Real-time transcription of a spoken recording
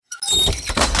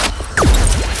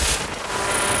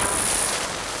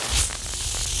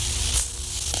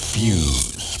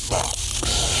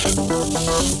Fusebox.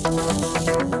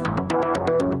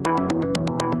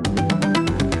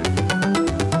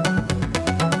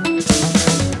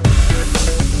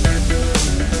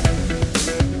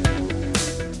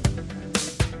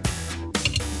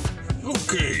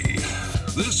 Okay,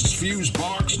 this is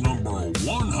Fusebox number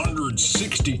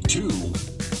 162,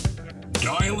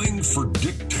 dialing for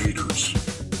Dictators.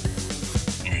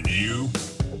 And you?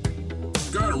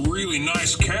 Got a really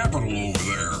nice capital over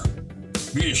there.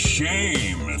 Be a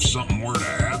shame if something were to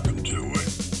happen to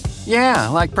it. Yeah,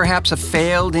 like perhaps a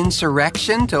failed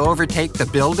insurrection to overtake the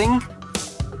building?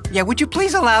 Yeah, would you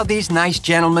please allow these nice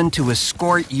gentlemen to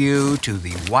escort you to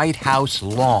the White House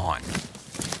lawn?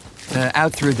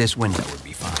 Out through this window would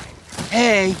be fine.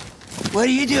 Hey, what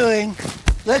are you doing?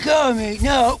 Let go of me.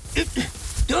 No,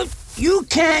 you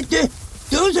can't.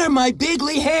 Those are my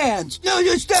bigly hands. No,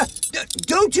 stop.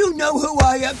 Don't you know who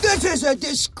I am? This is a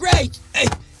disgrace. Hey,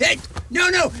 no,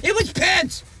 it was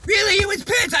Pence. Really, it was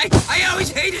Pence. I always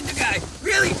hated the guy.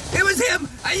 Really, it was him.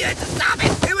 I had to stop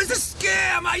it. It was a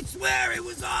scam. I swear it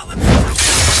was all of it.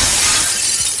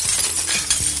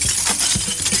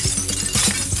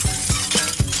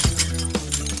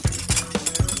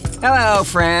 Hello,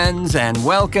 friends, and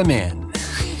welcome in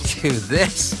to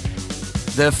this,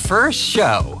 the first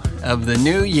show of the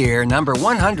new year, number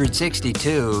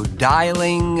 162,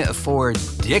 Dialing for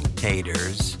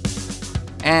Dictators.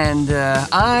 And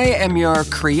I am your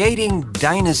creating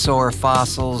dinosaur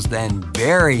fossils, then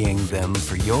burying them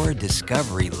for your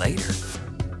discovery later.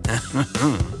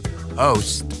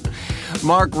 Host,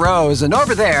 Mark Rose, and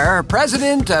over there,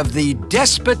 president of the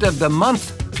Despot of the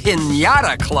Month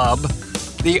Pinata Club,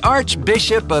 the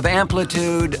Archbishop of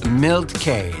Amplitude, Milt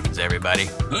Keynes, everybody.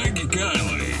 Thank you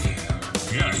kindly.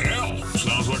 Yeah, hell,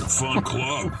 sounds like a fun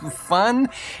club. Fun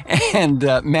and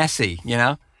messy, you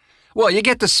know? Well, you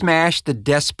get to smash the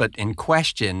despot in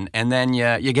question, and then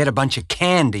you get a bunch of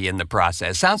candy in the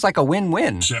process. Sounds like a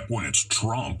win-win. Except when it's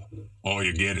Trump, all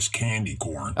you get is candy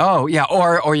corn. Oh, yeah,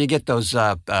 or you get those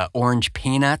orange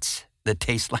peanuts that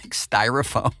taste like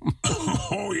styrofoam.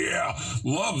 Oh, yeah.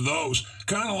 Love those.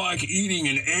 Kind of like eating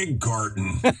an egg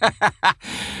carton.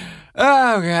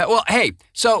 Oh, yeah. Well, hey,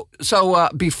 so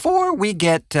before we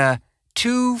get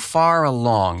too far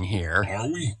along here... Are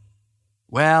we?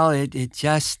 Well, it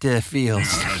just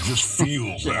feels... Yeah, it just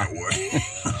feels that way.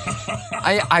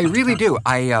 I really do.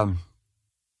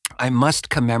 I must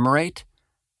commemorate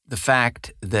the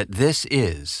fact that this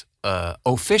is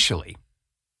officially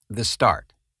the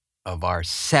start of our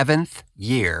 7th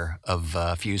year of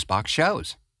Fusebox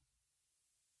shows.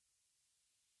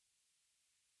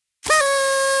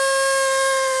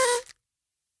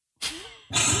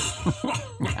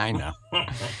 I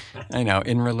know.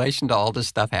 In relation to all this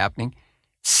stuff happening,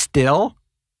 still,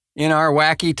 in our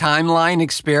wacky timeline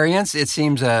experience, it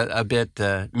seems a bit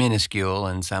minuscule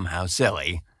and somehow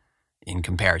silly in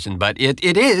comparison. But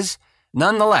it is,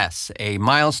 nonetheless, a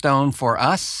milestone for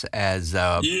us as...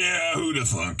 Yeah, who'd have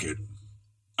thunk it?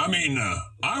 I mean,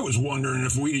 I was wondering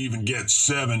if we'd even get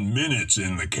 7 minutes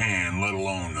in the can, let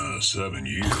alone 7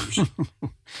 years.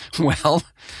 Well,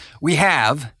 we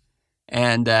have,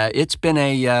 and it's been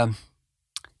a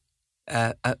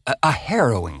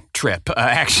harrowing trip,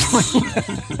 actually.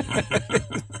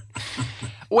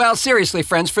 Well, seriously,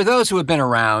 friends, for those who have been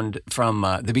around from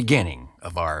the beginning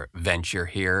of our venture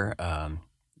here,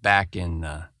 back in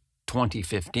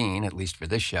 2015, at least for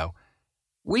this show,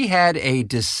 we had a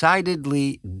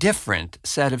decidedly different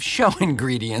set of show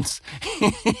ingredients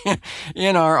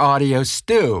in our audio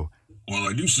stew. Well,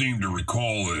 I do seem to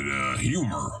recall that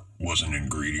humor was an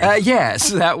ingredient.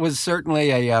 Yes, that was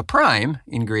certainly a prime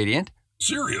ingredient.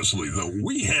 Seriously, though,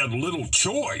 we had little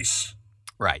choice.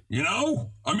 Right. You know?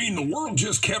 I mean, the world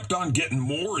just kept on getting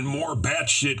more and more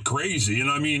batshit crazy, and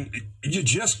I mean, you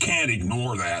just can't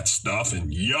ignore that stuff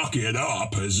and yuck it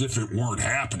up as if it weren't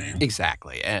happening.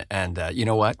 Exactly. And you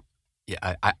know what?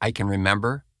 Yeah, I can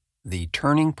remember the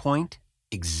turning point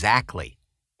exactly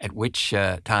at which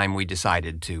time we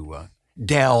decided to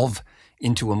delve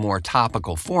into a more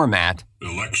topical format.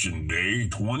 Election Day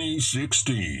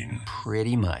 2016.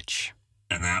 Pretty much.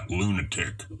 And that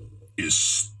lunatic is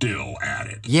still at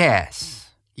it. Yes,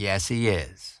 he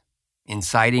is.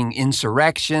 Inciting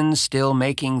insurrection, still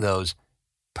making those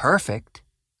perfect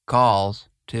calls,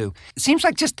 too. It seems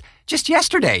like just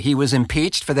yesterday he was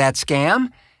impeached for that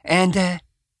scam and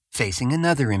facing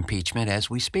another impeachment as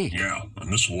we speak. Yeah,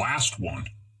 and this last one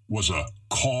was a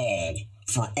call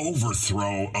for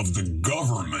overthrow of the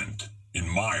government, in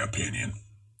my opinion.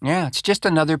 Yeah, it's just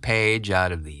another page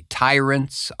out of the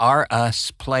Tyrants Are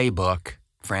Us playbook,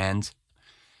 friends.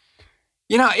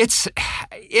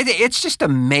 It's just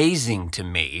amazing to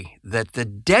me that the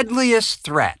deadliest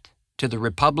threat to the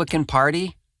Republican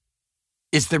Party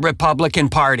is the Republican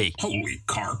Party. Holy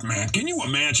carp, man. Can you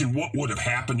imagine what would have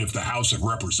happened if the House of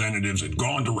Representatives had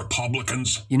gone to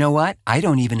Republicans? You know what? I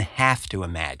don't even have to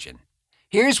imagine.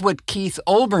 Here's what Keith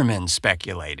Olbermann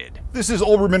speculated. This is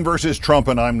Olbermann versus Trump,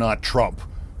 and I'm not Trump.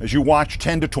 As you watch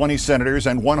 10 to 20 senators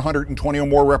and 120 or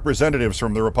more representatives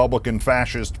from the Republican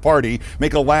Fascist Party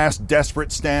make a last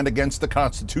desperate stand against the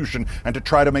Constitution and to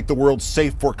try to make the world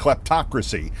safe for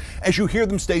kleptocracy. As you hear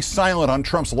them stay silent on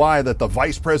Trump's lie that the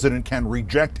vice president can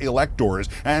reject electors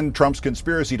and Trump's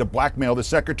conspiracy to blackmail the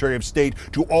Secretary of State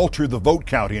to alter the vote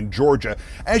count in Georgia.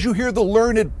 As you hear the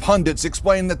learned pundits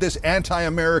explain that this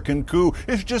anti-American coup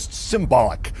is just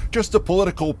symbolic, just a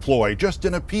political ploy, just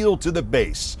an appeal to the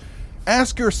base.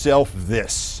 Ask yourself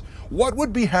this. What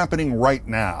would be happening right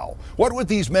now? What would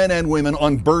these men and women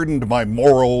unburdened by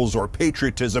morals or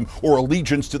patriotism or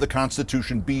allegiance to the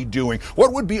Constitution be doing?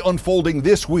 What would be unfolding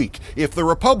this week if the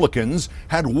Republicans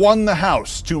had won the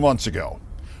House 2 months ago?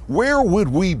 Where would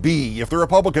we be if the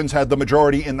Republicans had the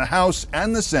majority in the House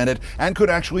and the Senate and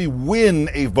could actually win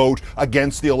a vote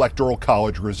against the Electoral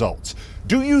College results?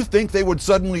 Do you think they would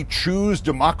suddenly choose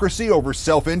democracy over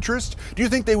self-interest? Do you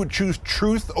think they would choose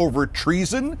truth over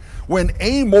treason? When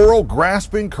amoral,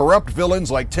 grasping, corrupt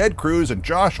villains like Ted Cruz and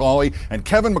Josh Hawley and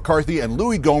Kevin McCarthy and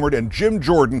Louis Gohmert and Jim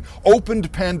Jordan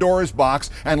opened Pandora's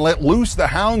box and let loose the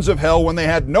hounds of hell when they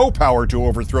had no power to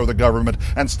overthrow the government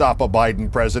and stop a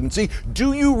Biden presidency,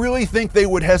 do you really think they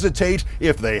would hesitate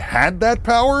if they had that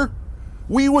power?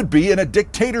 We would be in a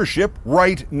dictatorship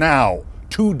right now.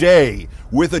 Today,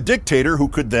 with a dictator who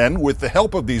could then, with the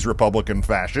help of these Republican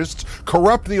fascists,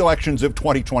 corrupt the elections of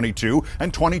 2022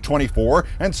 and 2024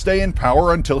 and stay in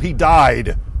power until he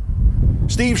died.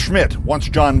 Steve Schmidt, once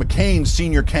John McCain's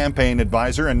senior campaign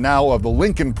advisor and now of the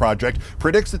Lincoln Project,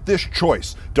 predicts that this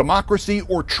choice, democracy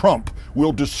or Trump,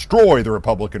 will destroy the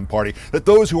Republican Party, that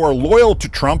those who are loyal to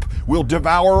Trump will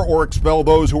devour or expel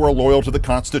those who are loyal to the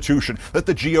Constitution, that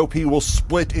the GOP will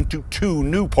split into two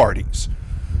new parties.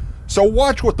 So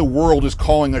watch what the world is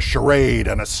calling a charade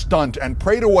and a stunt and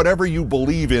pray to whatever you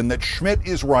believe in that Schmidt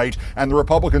is right and the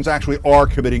Republicans actually are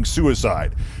committing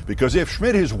suicide. Because if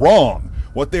Schmidt is wrong,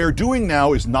 what they are doing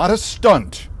now is not a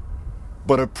stunt,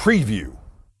 but a preview.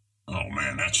 Oh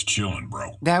man, that's chilling,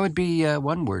 bro. That would be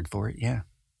one word for it, yeah.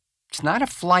 It's not a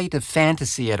flight of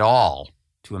fantasy at all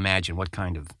to imagine what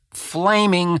kind of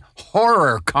flaming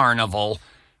horror carnival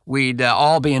we'd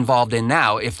all be involved in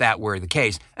now if that were the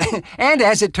case. And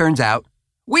as it turns out,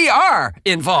 we are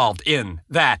involved in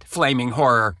that flaming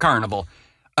horror carnival.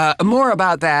 More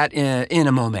about that in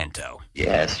a momento.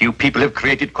 Yes, you people have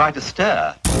created quite a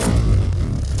stir.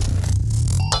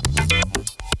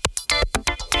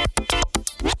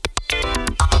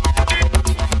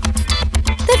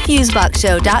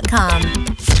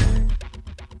 TheFuseboxShow.com.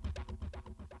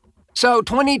 So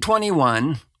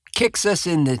 2021 kicks us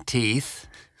in the teeth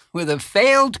with a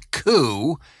failed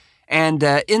coup and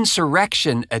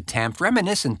insurrection attempt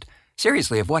reminiscent,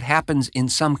 seriously, of what happens in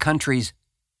some countries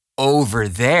over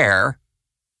there,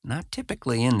 not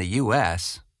typically in the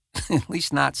U.S., at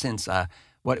least not since,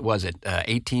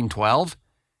 1812?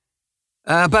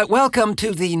 But welcome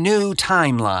to the new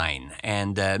timeline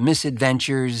and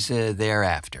misadventures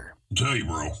thereafter. I'll tell you,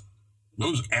 bro,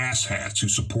 those asshats who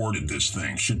supported this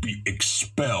thing should be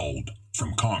expelled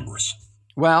from Congress.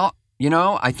 Well,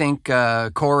 I think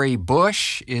Cori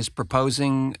Bush is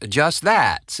proposing just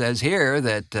that. Says here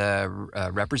that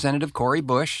Representative Cori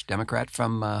Bush, Democrat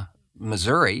from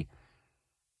Missouri,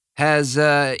 has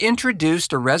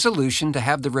introduced a resolution to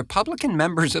have the Republican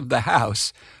members of the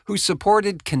House who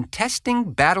supported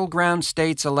contesting battleground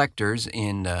states electors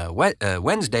in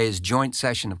Wednesday's joint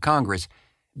session of Congress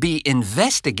be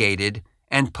investigated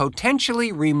and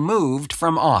potentially removed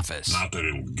from office. Not that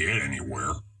it'll get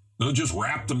anywhere. They'll just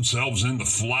wrap themselves in the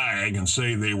flag and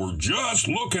say they were just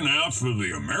looking out for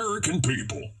the American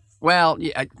people. Well,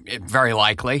 yeah, very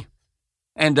likely.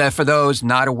 And for those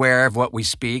not aware of what we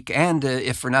speak, and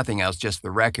if for nothing else, just the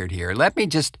record here, let me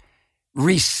just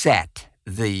reset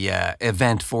the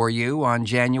event for you on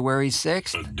January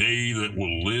 6th. A day that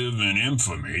will live in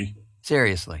infamy.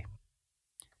 Seriously.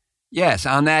 Yes,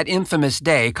 on that infamous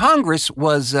day, Congress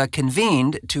was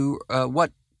convened to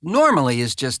what normally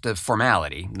is just a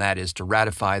formality, that is to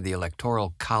ratify the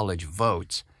Electoral College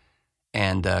votes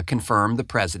and confirm the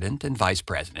president and vice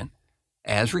president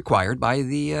as required by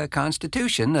the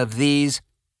Constitution of these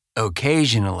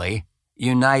occasionally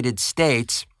United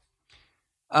States.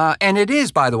 And it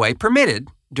is, by the way, permitted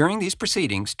during these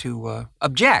proceedings to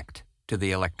object to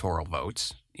the electoral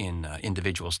votes in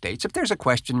individual states if there's a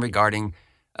question regarding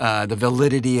the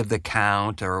validity of the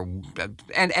count,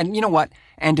 and you know what?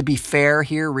 And to be fair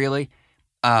here, really,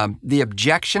 the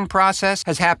objection process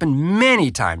has happened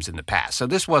many times in the past, so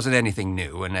this wasn't anything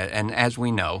new. And as we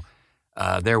know,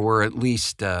 there were at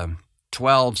least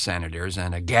 12 senators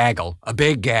and a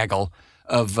big gaggle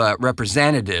of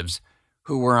representatives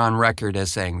who were on record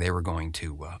as saying they were going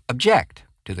to object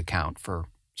to the count for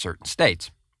certain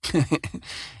states.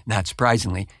 Not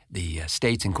surprisingly, the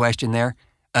states in question there,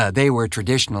 they were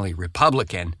traditionally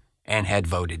Republican and had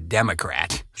voted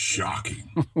Democrat.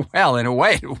 Shocking. Well, in a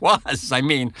way it was. I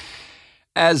mean,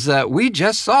 as we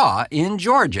just saw in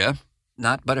Georgia,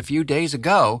 not but a few days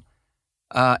ago,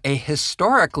 a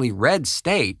historically red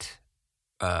state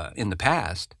in the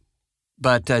past,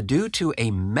 but due to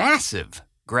a massive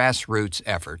grassroots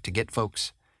effort to get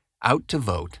folks out to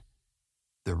vote,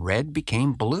 the red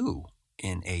became blue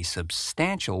in a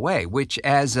substantial way, which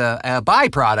as a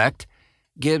byproduct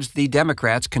gives the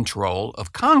Democrats control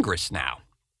of Congress now.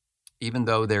 Even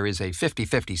though there is a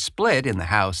 50-50 split in the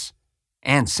House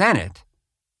and Senate,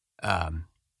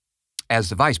 as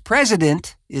the vice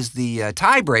president is the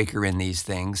tiebreaker in these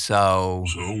things, so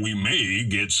we may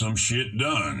get some shit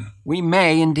done. We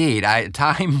may indeed.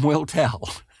 Time will tell,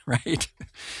 right?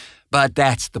 But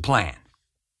that's the plan.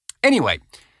 Anyway,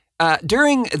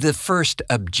 during the first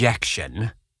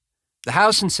objection, the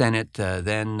House and Senate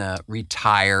then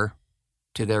retire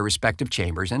to their respective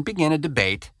chambers and begin a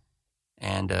debate,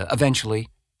 and eventually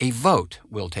a vote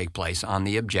will take place on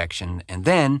the objection, and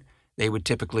then they would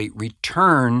typically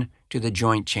return to the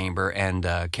joint chamber and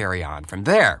carry on from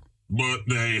there. But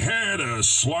they had a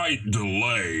slight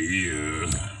delay.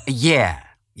 Yeah,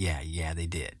 they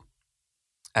did.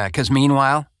 Because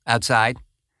meanwhile, outside,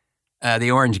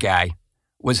 the orange guy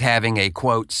was having a,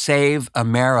 quote, Save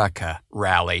America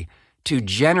rally to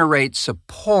generate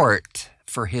support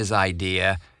for his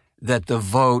idea that the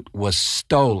vote was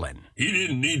stolen. He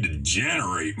didn't need to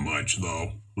generate much,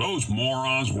 though. Those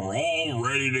morons were all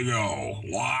ready to go,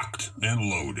 locked and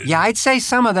loaded. Yeah, I'd say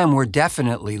some of them were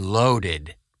definitely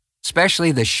loaded,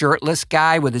 especially the shirtless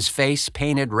guy with his face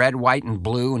painted red, white, and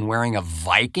blue and wearing a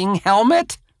Viking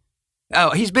helmet.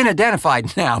 Oh, he's been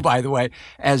identified now, by the way,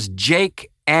 as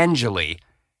Jake Angeli,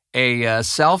 a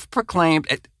self-proclaimed,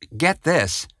 get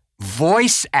this,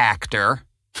 voice actor.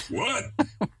 What?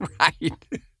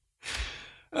 Right.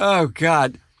 Oh,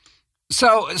 God.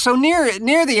 So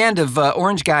near the end of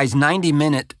Orange Guy's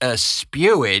 90-minute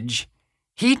spewage,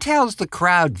 he tells the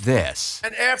crowd this.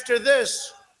 And after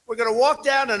this, we're going to walk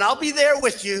down, and I'll be there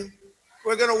with you.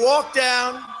 We're going to walk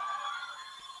down.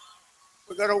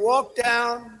 We're going to walk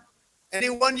down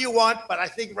anyone you want, but I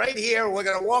think right here, we're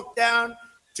going to walk down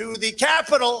to the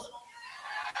Capitol,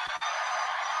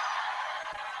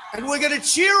 and we're going to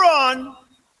cheer on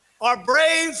our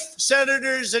brave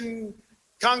senators and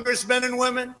congressmen and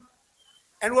women.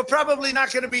 And we're probably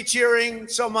not going to be cheering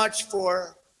so much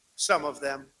for some of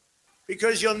them,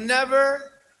 because you'll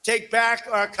never take back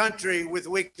our country with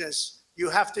weakness. You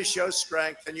have to show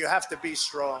strength, and you have to be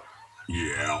strong.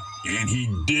 Yeah, and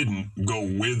he didn't go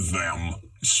with them.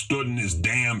 Stood in his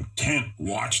damn tent,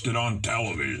 watched it on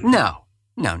television. No.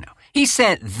 He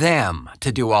sent them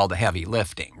to do all the heavy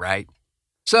lifting, right?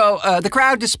 So the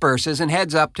crowd disperses and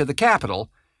heads up to the Capitol,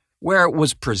 where it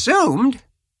was presumed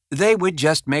they would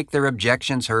just make their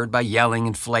objections heard by yelling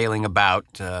and flailing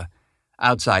about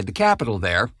outside the Capitol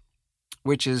there,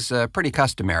 which is pretty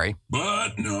customary.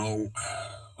 But no,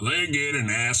 they get an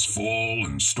ass full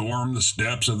and storm the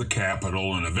steps of the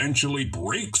Capitol and eventually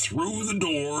break through the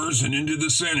doors and into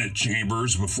the Senate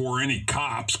chambers before any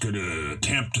cops could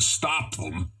attempt to stop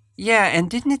them. Yeah, and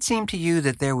didn't it seem to you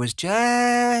that there was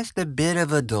just a bit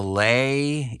of a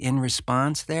delay in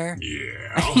response there?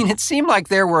 Yeah. I mean, it seemed like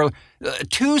there were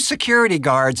 2 security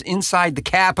guards inside the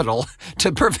Capitol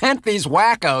to prevent these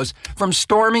wackos from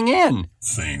storming in.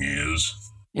 Thing is...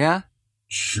 Yeah?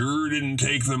 Sure didn't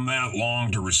take them that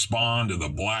long to respond to the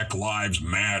Black Lives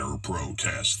Matter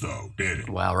protest, though, did it?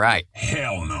 Well, right.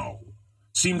 Hell no.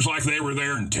 Seems like they were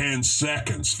there in 10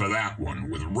 seconds for that one,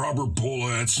 with rubber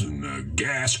bullets and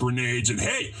gas grenades and,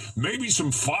 hey, maybe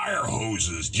some fire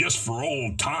hoses just for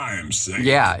old time's sake.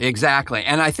 Yeah, exactly.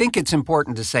 And I think it's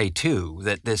important to say, too,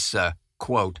 that this,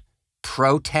 quote,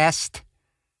 protest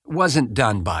wasn't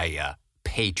done by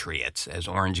patriots, as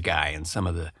Orange Guy and some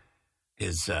of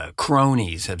his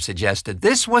cronies have suggested.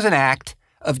 This was an act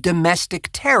of domestic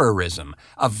terrorism,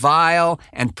 a vile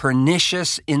and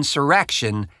pernicious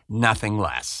insurrection, nothing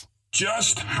less.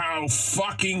 Just how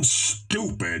fucking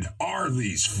stupid are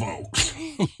these folks?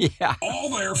 Yeah.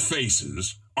 All their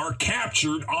faces are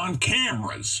captured on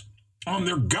cameras. on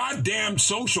their goddamn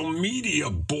social media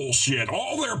bullshit,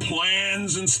 all their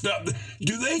plans and stuff.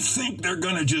 Do they think they're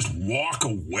going to just walk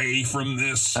away from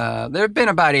this? There have been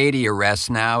about 80 arrests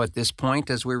now at this point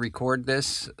as we record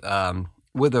this,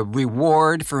 with a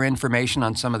reward for information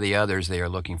on some of the others they are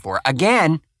looking for.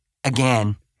 Again,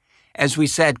 as we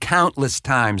said countless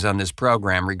times on this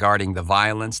program regarding the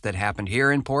violence that happened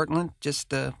here in Portland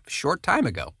just a short time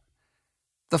ago.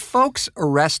 The folks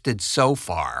arrested so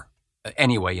far,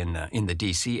 anyway, in the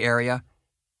D.C. area,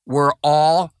 were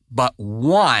all but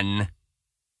one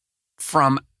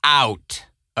from out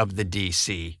of the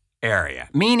D.C. area,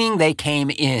 meaning they came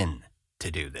in to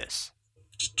do this.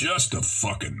 It's just a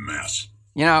fucking mess.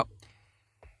 You know,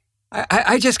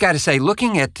 I just got to say,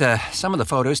 looking at some of the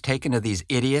photos taken of these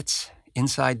idiots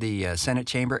inside the Senate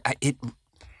chamber, it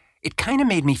kind of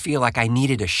made me feel like I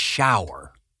needed a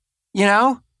shower. You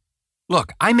know?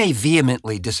 Look, I may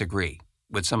vehemently disagree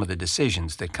with some of the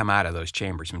decisions that come out of those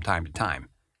chambers from time to time,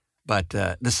 but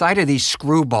the sight of these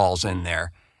screwballs in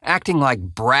there, acting like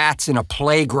brats in a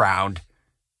playground,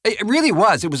 it really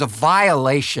was. It was a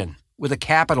violation with a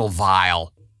capital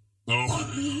vile.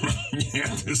 Oh,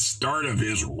 yeah, the start of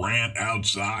his rant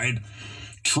outside,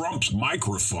 Trump's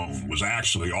microphone was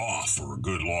actually off for a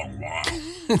good long while.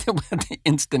 The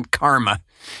instant karma.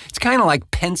 It's kind of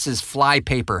like Pence's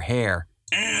flypaper hair.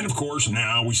 And, of course,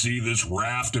 now we see this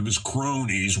raft of his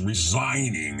cronies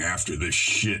resigning after this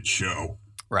shit show.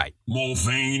 Right.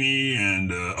 Mulvaney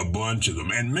and a bunch of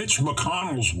them. And Mitch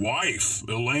McConnell's wife,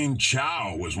 Elaine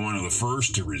Chao, was one of the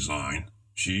first to resign.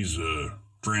 She's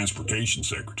transportation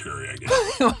secretary, I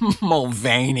guess.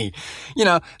 Mulvaney. You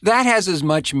know, that has as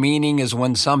much meaning as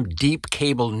when some deep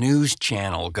cable news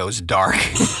channel goes dark.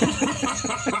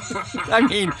 I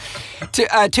mean,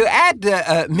 to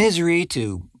add misery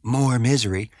to more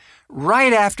misery,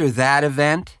 right after that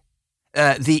event,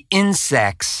 the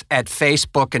insects at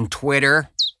Facebook and Twitter,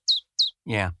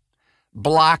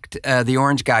 blocked the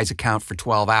Orange Guy's account for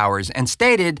 12 hours and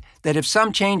stated that if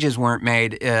some changes weren't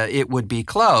made, it would be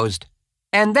closed.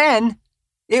 And then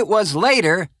it was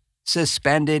later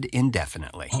suspended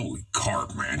indefinitely. Holy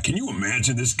carp, man. Can you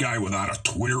imagine this guy without a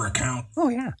Twitter account? Oh,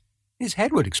 yeah. His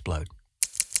head would explode.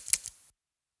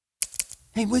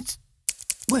 Hey, what's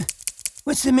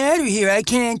the matter here? I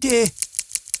can't,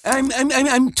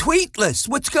 I'm tweetless.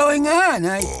 What's going on?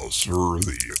 Well, sir,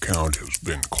 the account has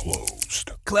been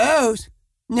closed. Closed?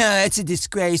 No, that's a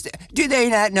disgrace. Do they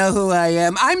not know who I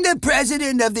am? I'm the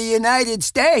President of the United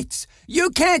States. You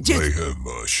can't just... They have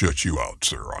shut you out,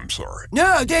 sir. I'm sorry.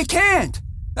 No, they can't.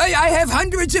 I have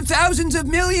hundreds of thousands of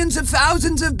millions of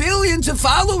thousands of billions of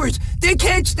followers. They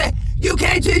can't stay. You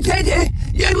can't... Yeah.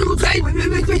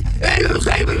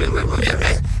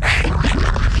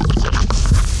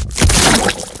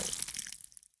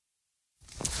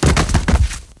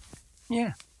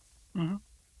 Mm-hmm.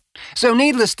 So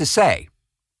needless to say,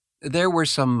 there were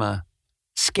some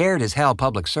scared as hell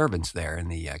public servants there in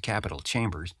the Capitol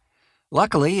chambers.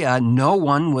 Luckily, no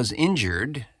one was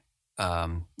injured,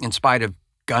 in spite of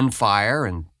gunfire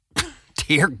and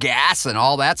tear gas and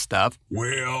all that stuff.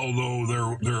 Well,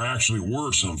 though there actually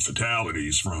were some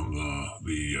fatalities from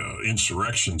the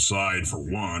insurrection side for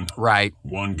one. Right.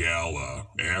 One gal,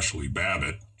 Ashley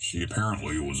Babbitt, she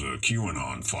apparently was a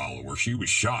QAnon follower. She was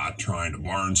shot trying to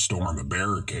barnstorm a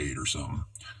barricade or something.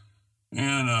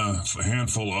 And a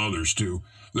handful of others, too.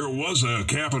 There was a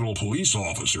Capitol police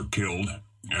officer killed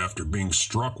after being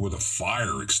struck with a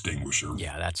fire extinguisher.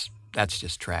 Yeah, that's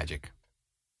just tragic.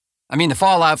 I mean, the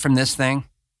fallout from this thing,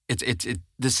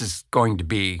 this is going to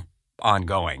be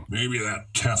ongoing. Maybe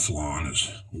that Teflon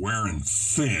is wearing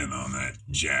thin on that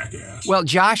jackass. Well,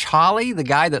 Josh Hawley, the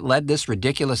guy that led this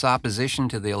ridiculous opposition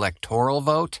to the electoral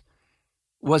vote,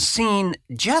 was seen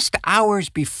just hours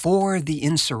before the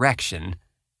insurrection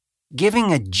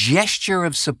giving a gesture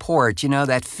of support, you know,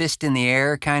 that fist in the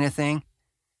air kind of thing.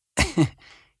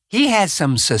 He has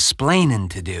some susplaining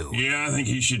to do. Yeah, I think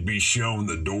he should be shown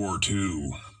the door,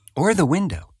 too. Or the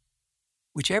window,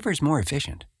 whichever is more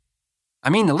efficient. I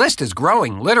mean, the list is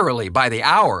growing literally by the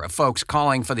hour of folks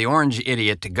calling for the orange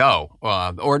idiot to go,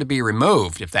 or to be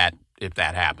removed if that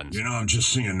happens. You know, I'm just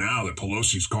seeing now that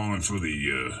Pelosi's calling for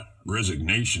the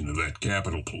resignation of that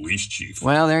Capitol Police chief.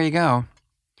 Well, there you go.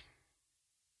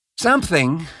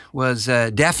 Something was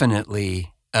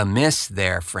definitely amiss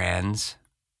there, friends.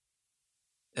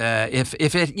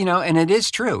 If it, you know, and it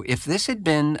is true, if this had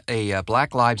been a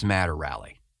Black Lives Matter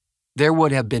rally, there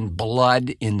would have been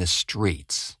blood in the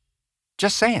streets.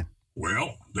 Just saying.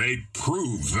 Well, they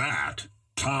prove that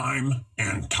time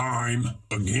and time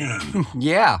again.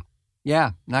 Yeah,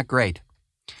 not great.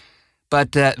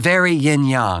 But very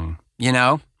yin-yang, you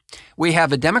know? We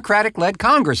have a Democratic-led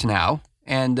Congress now,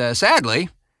 and sadly,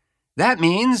 that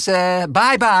means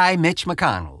bye-bye Mitch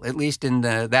McConnell, at least in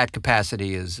that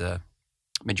capacity as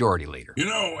majority leader. You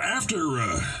know, after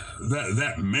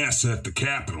that mess at the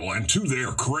Capitol, and to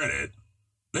their credit,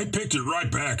 they picked it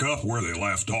right back up where they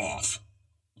left off.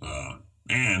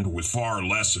 And with far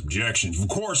less objections. Of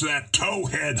course, that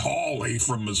towhead Hawley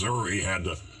from Missouri had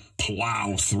to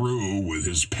plow through with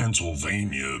his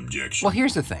Pennsylvania objection. Well,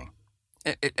 here's the thing.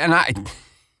 And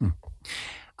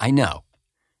I know.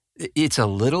 It's a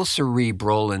little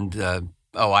cerebral and,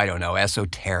 I don't know,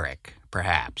 esoteric,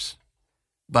 perhaps.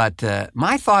 But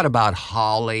my thought about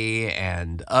Hawley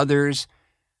and others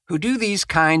who do these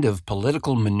kind of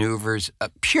political maneuvers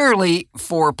purely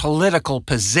for political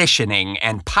positioning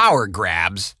and power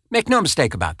grabs, make no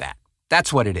mistake about that.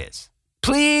 That's what it is.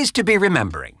 Please to be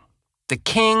remembering the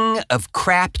king of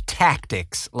crap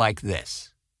tactics like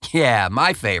this. Yeah,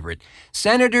 my favorite,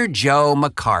 Senator Joe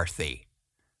McCarthy,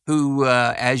 who,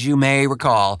 as you may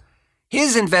recall,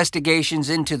 his investigations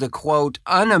into the, quote,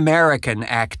 un-American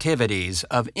activities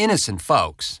of innocent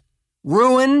folks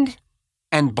ruined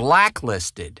and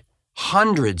blacklisted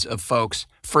hundreds of folks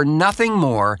for nothing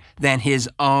more than his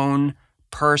own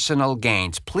personal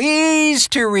gains. Please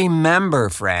to remember,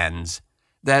 friends,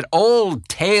 that old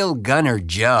tail gunner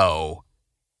Joe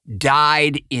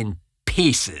died in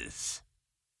pieces.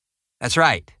 That's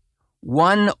right.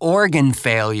 One organ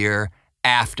failure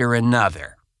after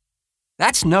another.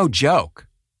 That's no joke.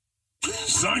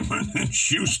 Simon &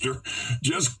 Schuster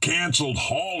just canceled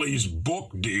Hawley's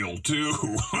book deal, too.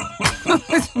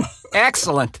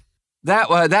 Excellent. That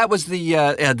was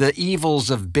the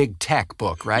Evils of Big Tech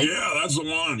book, right? Yeah, that's the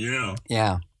one,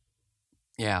 yeah.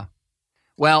 Yeah.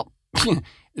 Well,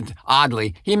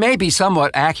 oddly, he may be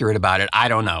somewhat accurate about it. I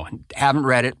don't know. Haven't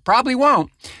read it. Probably won't.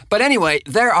 But anyway,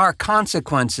 there are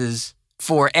consequences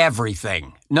for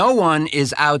everything. No one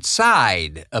is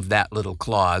outside of that little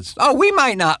clause. Oh, we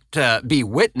might not be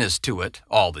witness to it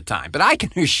all the time, but I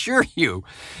can assure you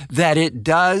that it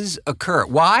does occur.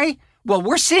 Why? Well,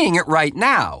 we're seeing it right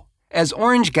now, as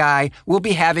Orange Guy will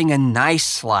be having a nice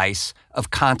slice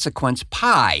of consequence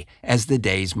pie as the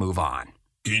days move on.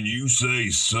 Can you say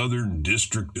Southern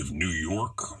District of New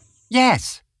York?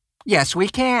 Yes. Yes, we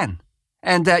can.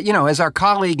 And, as our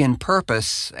colleague in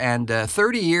purpose and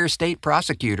 30-year state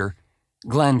prosecutor,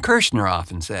 Glenn Kirshner,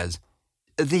 often says,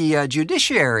 the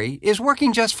judiciary is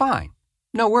working just fine.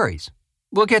 No worries.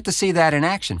 We'll get to see that in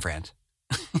action, friends,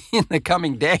 in the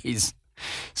coming days.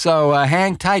 So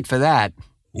hang tight for that.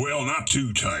 Well, not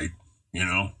too tight, you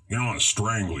know. You don't want to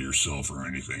strangle yourself or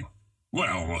anything.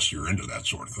 Well, unless you're into that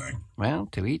sort of thing. Well,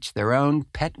 to each their own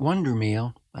pet wonder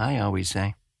meal, I always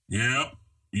say. Yeah,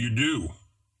 you do.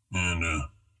 And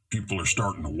people are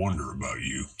starting to wonder about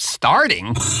you.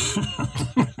 Starting?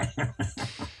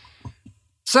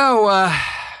 So,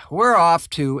 we're off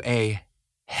to a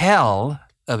hell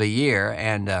of a year,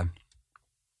 and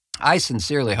I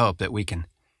sincerely hope that we can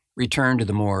return to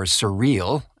the more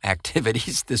surreal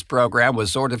activities this program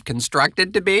was sort of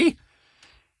constructed to be.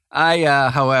 I,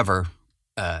 however,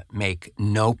 make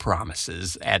no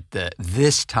promises at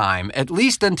this time, at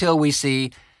least until we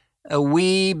see a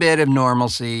wee bit of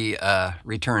normalcy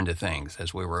return to things,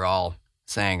 as we were all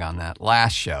saying on that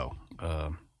last show.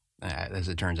 As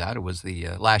it turns out, it was the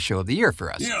last show of the year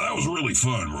for us. Yeah, that was really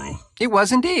fun, Ro. It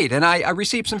was indeed, and I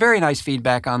received some very nice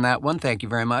feedback on that one. Thank you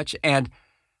very much. And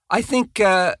I think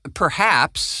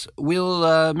perhaps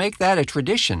we'll make that a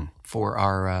tradition for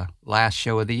our last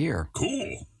show of the year.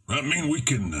 Cool. That mean we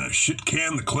can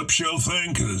shit-can the clip show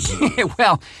thing? 'Cause,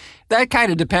 well, that kind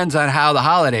of depends on how the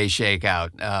holidays shake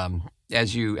out.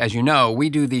 As you know, we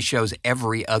do these shows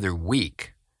every other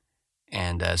week.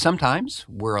 And sometimes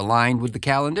we're aligned with the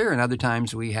calendar, and other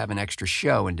times we have an extra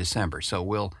show in December. So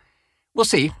we'll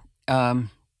see. I'm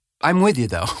with you,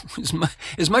 though.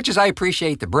 As much as I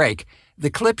appreciate the break, the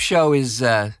clip show is,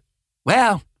 it's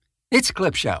a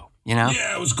clip show, you know?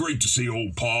 Yeah, it was great to see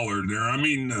old Pollard there. I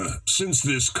mean, since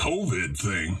this COVID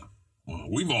thing,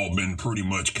 we've all been pretty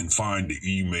much confined to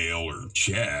email or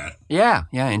chat. Yeah,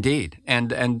 indeed.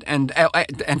 And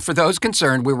for those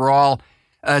concerned, we were all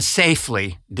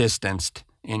safely distanced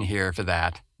in here for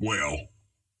that. Well,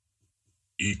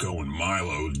 Eco and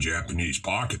Milo, the Japanese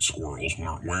pocket squirrels,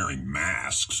 weren't wearing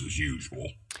masks as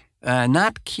usual.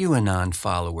 Not QAnon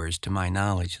followers, to my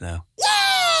knowledge, though.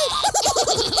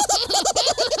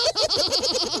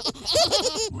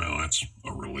 Well, that's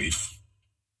a relief.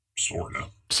 Sorta.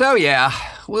 So, yeah,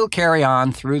 we'll carry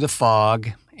on through the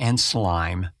fog and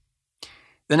slime.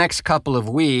 The next couple of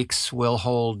weeks will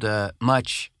hold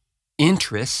much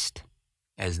interest,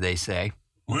 as they say.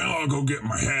 Well, I'll go get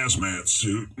my hazmat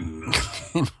suit and...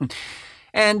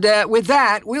 And with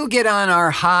that, we'll get on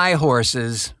our high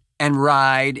horses and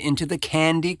ride into the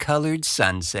candy-colored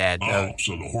sunset. Oh,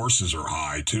 so the horses are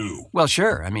high, too. Well,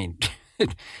 sure. I mean,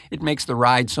 it makes the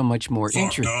ride so much more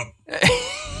interesting.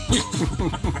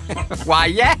 Why,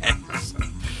 yes.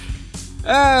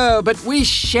 Oh, but we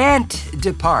shan't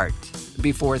depart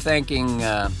before thanking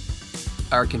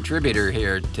our contributor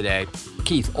here today,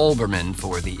 Keith Olbermann,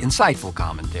 for the insightful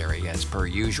commentary, as per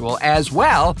usual, as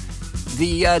well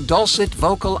the dulcet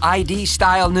vocal ID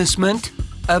stylenessment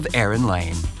of Aaron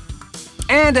Lane.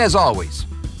 And as always,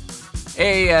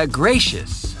 a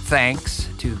gracious thanks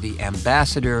to the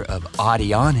ambassador of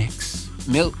Audionics,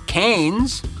 Milt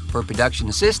Keynes, for production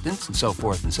assistance and so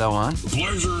forth and so on. The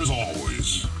pleasure as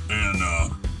always, and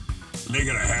make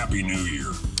it a happy new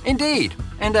year. Indeed,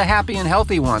 and a happy and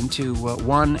healthy one to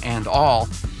one and all.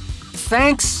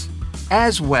 Thanks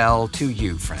as well to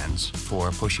you, friends,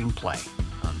 for pushing play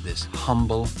on this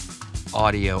humble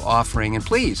audio offering. And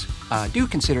please do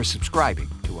consider subscribing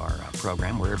to our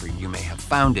program wherever you may have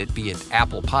found it, be it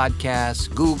Apple Podcasts,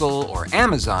 Google or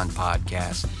Amazon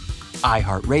Podcasts,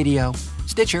 iHeartRadio,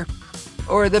 Stitcher,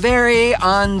 or the very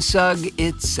OnSug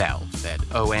itself at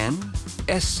onsug.com.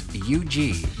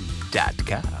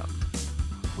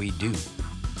 We do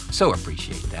so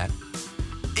appreciate that.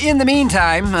 In the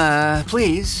meantime,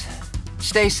 please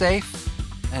stay safe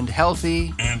and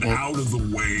healthy. And out of the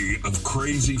way of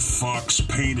crazy fucks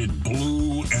painted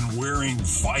blue and wearing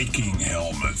Viking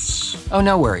helmets. Oh,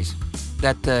 no worries.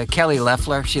 That Kelly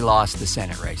Loeffler, she lost the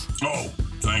Senate race. Oh,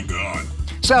 thank God.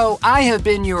 So I have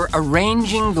been your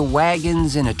arranging the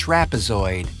wagons in a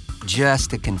trapezoid just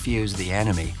to confuse the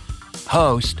enemy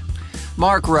host,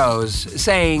 Mark Rose,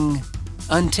 saying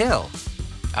until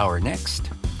our next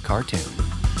cartoon.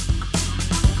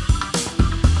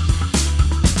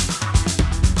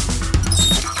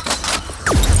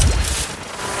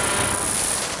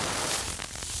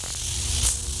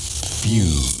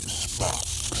 Fusebox.